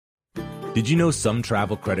Did you know some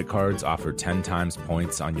travel credit cards offer 10 times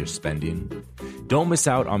points on your spending? Don't miss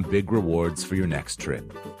out on big rewards for your next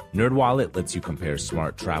trip. NerdWallet lets you compare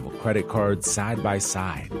smart travel credit cards side by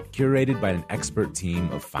side, curated by an expert team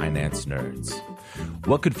of finance nerds.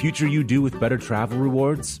 What could future you do with better travel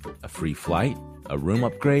rewards? A free flight? A room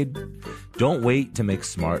upgrade? Don't wait to make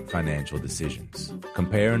smart financial decisions.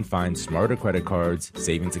 Compare and find smarter credit cards,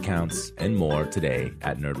 savings accounts, and more today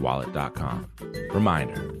at nerdwallet.com.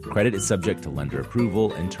 Reminder, credit is subject to lender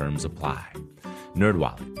approval and terms apply.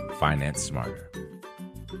 NerdWallet, finance smarter.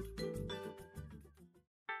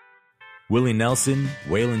 Willie Nelson,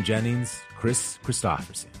 Waylon Jennings, Chris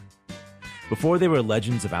Christopherson. Before they were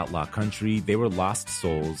legends of outlaw country, they were lost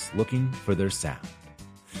souls looking for their sound.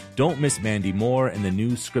 Don't miss Mandy Moore and the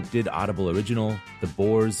new scripted Audible original, The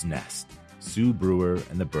Boar's Nest, Sue Brewer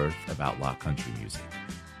and the Birth of Outlaw Country Music.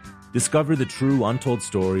 Discover the true untold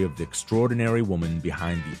story of the extraordinary woman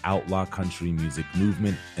behind the outlaw country music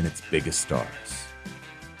movement and its biggest stars.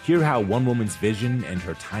 Hear how one woman's vision and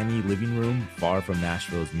her tiny living room, far from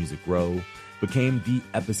Nashville's Music Row, became the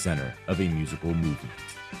epicenter of a musical movement.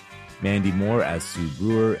 Mandy Moore as Sue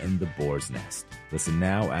Brewer in The Boar's Nest. Listen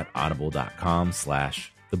now at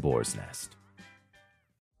audible.com/The Boar's Nest.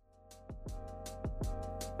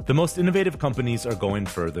 The most innovative companies are going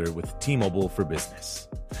further with T-Mobile for Business.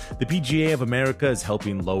 The PGA of America is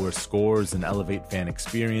helping lower scores and elevate fan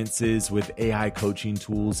experiences with AI coaching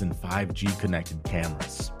tools and 5G connected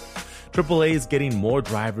cameras. AAA is getting more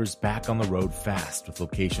drivers back on the road fast with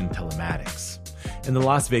location telematics. And the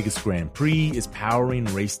Las Vegas Grand Prix is powering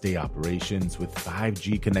race day operations with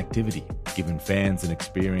 5G connectivity, giving fans an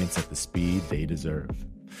experience at the speed they deserve.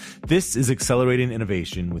 This is accelerating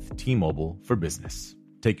innovation with T-Mobile for Business.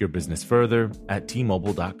 Take your business further at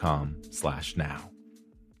T-Mobile.com/now.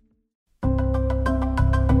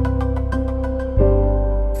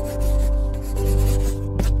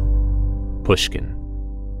 Pushkin.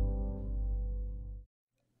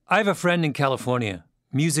 I have a friend in California,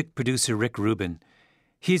 music producer Rick Rubin.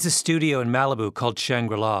 He has a studio in Malibu called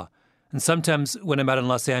Shangri-La, and sometimes when I'm out in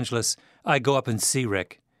Los Angeles, I go up and see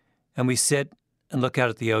Rick, and we sit and look out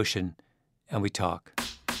at the ocean, and we talk.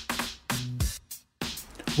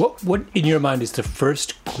 What in your mind is the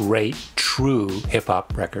first great, true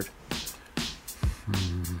hip-hop record?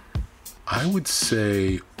 I would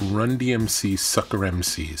say Run DMC Sucker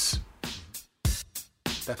MCs.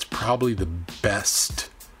 That's probably the best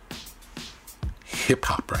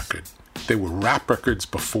hip-hop record. There were rap records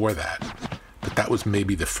before that, but that was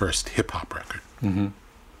maybe the first hip-hop record. Mm-hmm.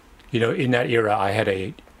 You know, in that era, I had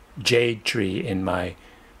a jade tree in my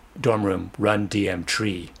dorm room, Run DM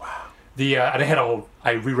Tree. Wow. And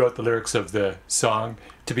I rewrote the lyrics of the song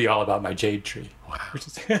to be all about my jade tree. Wow. Which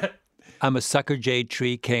is I'm a sucker jade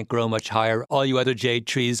tree, can't grow much higher. All you other jade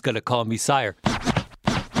trees gonna call me sire.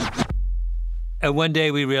 And one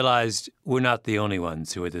day we realized we're not the only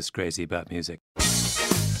ones who are this crazy about music.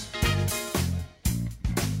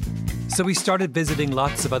 So we started visiting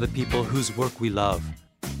lots of other people whose work we love.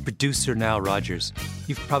 Producer Nile Rodgers.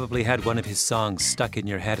 You've probably had one of his songs stuck in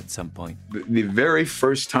your head at some point. The very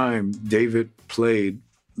first time David played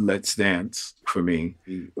Let's Dance for me,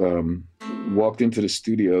 he walked into the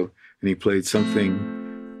studio and he played something,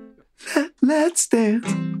 Let's Dance,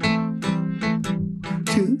 to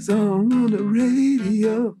the song on the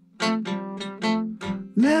radio,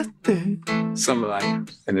 Let's Dance, something like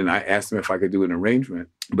that. And then I asked him if I could do an arrangement.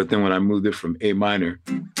 But then when I moved it from A minor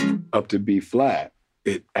up to B flat,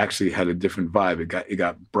 it actually had a different vibe. It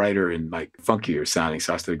got brighter and like funkier sounding.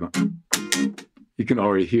 So I started going, you can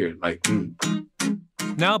already hear it. Like,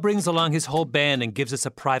 Now brings along his whole band and gives us a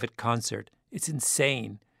private concert. It's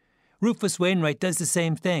insane. Rufus Wainwright does the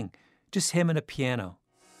same thing, just him and a piano.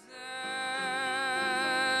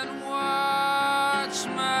 Watch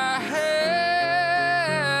my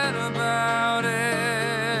head about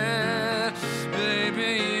it,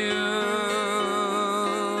 baby.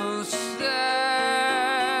 You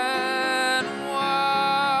stand,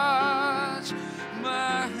 watch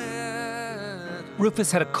my head.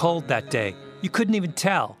 Rufus had a cold that day. You couldn't even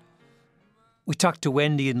tell. We talked to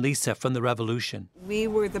Wendy and Lisa from The Revolution. We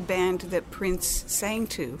were the band that Prince sang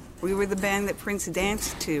to. We were the band that Prince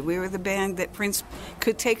danced to. We were the band that Prince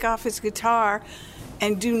could take off his guitar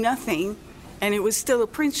and do nothing, and it was still a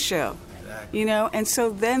Prince show. Exactly. You know, and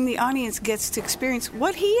so then the audience gets to experience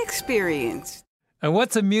what he experienced. And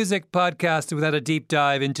what's a music podcast without a deep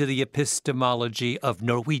dive into the epistemology of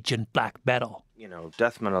Norwegian black metal? You know,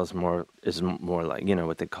 death metal is more like, you know,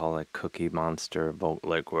 what they call like Cookie Monster,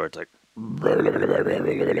 like where it's like,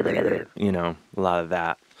 you know, a lot of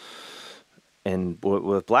that. And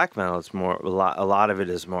with black metal, it's more a lot of it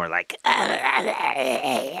is more like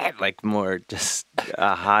more just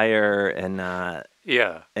higher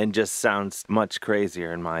and just sounds much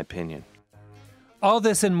crazier in my opinion. All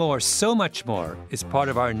this and more, so much more, is part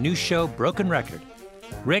of our new show, Broken Record.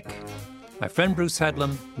 Rick, my friend Bruce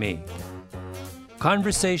Headlam, me.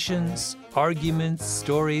 Conversations, arguments,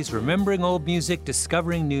 stories, remembering old music,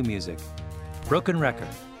 discovering new music. Broken Record.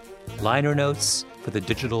 Liner notes for the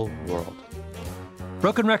digital world.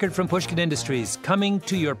 Broken Record from Pushkin Industries, coming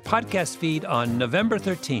to your podcast feed on November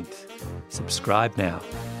 13th. Subscribe now.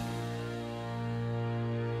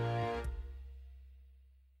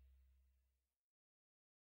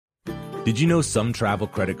 Did you know some travel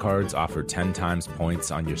credit cards offer 10 times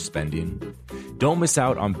points on your spending? Don't miss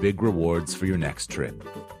out on big rewards for your next trip.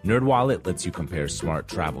 NerdWallet lets you compare smart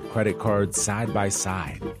travel credit cards side by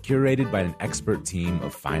side, curated by an expert team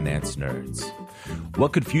of finance nerds.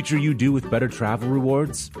 What could future you do with better travel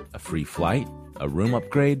rewards? A free flight? A room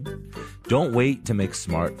upgrade? Don't wait to make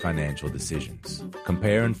smart financial decisions.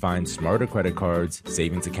 Compare and find smarter credit cards,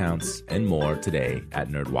 savings accounts, and more today at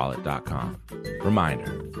nerdwallet.com.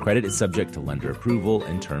 Reminder, credit is subject to lender approval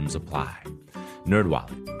and terms apply.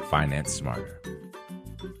 NerdWallet, finance smarter.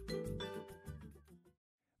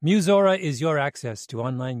 Musora is your access to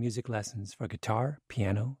online music lessons for guitar,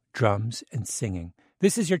 piano, drums, and singing.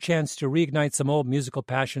 This is your chance to reignite some old musical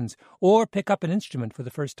passions or pick up an instrument for the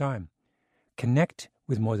first time. Connect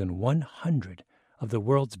with more than 100 of the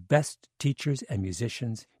world's best teachers and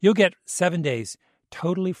musicians. You'll get 7 days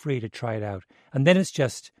totally free to try it out. And then it's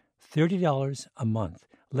just $30 a month,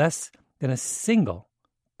 less than a single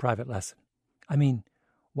private lesson. I mean,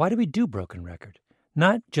 why do we do Broken Record?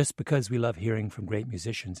 Not just because we love hearing from great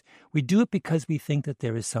musicians. We do it because we think that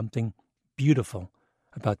there is something beautiful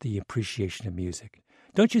about the appreciation of music.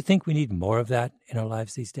 Don't you think we need more of that in our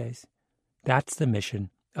lives these days? That's the mission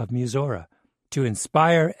of Musora, to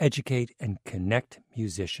inspire, educate, and connect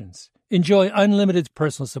musicians. Enjoy unlimited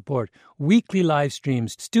personal support, weekly live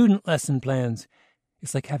streams, student lesson plans.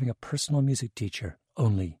 It's like having a personal music teacher,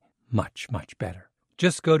 only much, much better.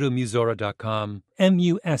 Just go to Musora.com,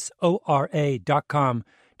 Musora.com,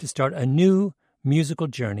 to start a new musical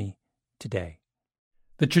journey today.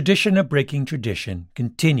 The tradition of breaking tradition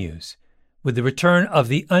continues with the return of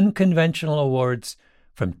the Unconventional Awards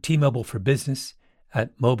from T-Mobile for Business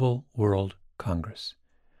at Mobile World Congress.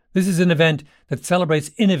 This is an event that celebrates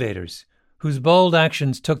innovators whose bold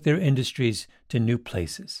actions took their industries to new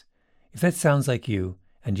places. If that sounds like you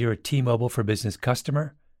and you're a T-Mobile for Business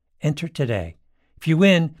customer, enter today. If you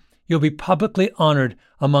win, you'll be publicly honored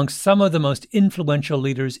amongst some of the most influential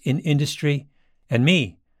leaders in industry. And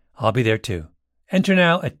me, I'll be there too. Enter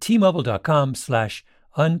now at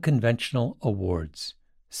T-Mobile.com/unconventional awards.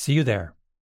 See you there.